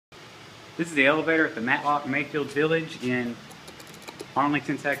This is the elevator at the Matlock Mayfeld Village in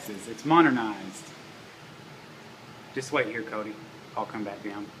Arlington, Texas. It's modernized. Just wait here, Cody. I'll come back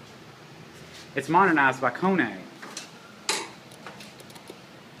down. It's modernized by Kone.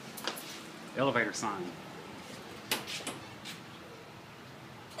 Elevator sign.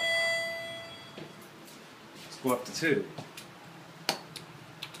 Let's go up to 2.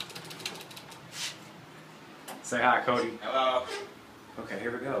 Say hi, Cody. Hello. Okay,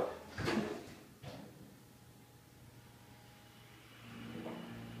 here we go.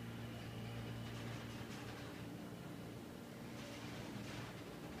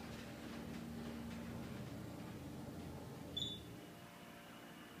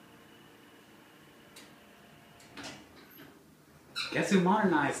 Guess who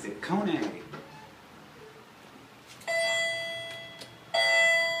modernized it? Kone.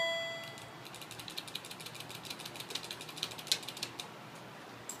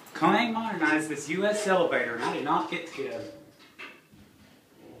 Kone modernized this US elevator, and I did not get to get a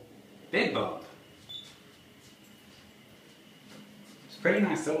big bump. It's a pretty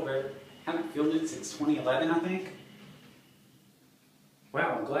nice elevator. Haven't filmed it since 2011, I think.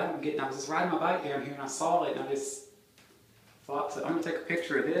 Wow, I'm glad I was just riding my bike down here and I saw it, and I just thought, I'm going to take a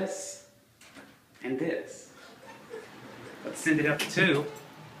picture of this and this. Let's send it up to 2.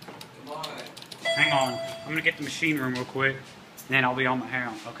 Come on. Hang on. I'm going to get the machine room real quick, and then I'll be on my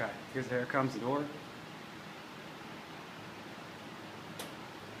hound. Okay, there comes the door.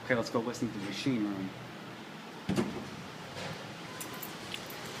 Okay, let's go listen to the machine room.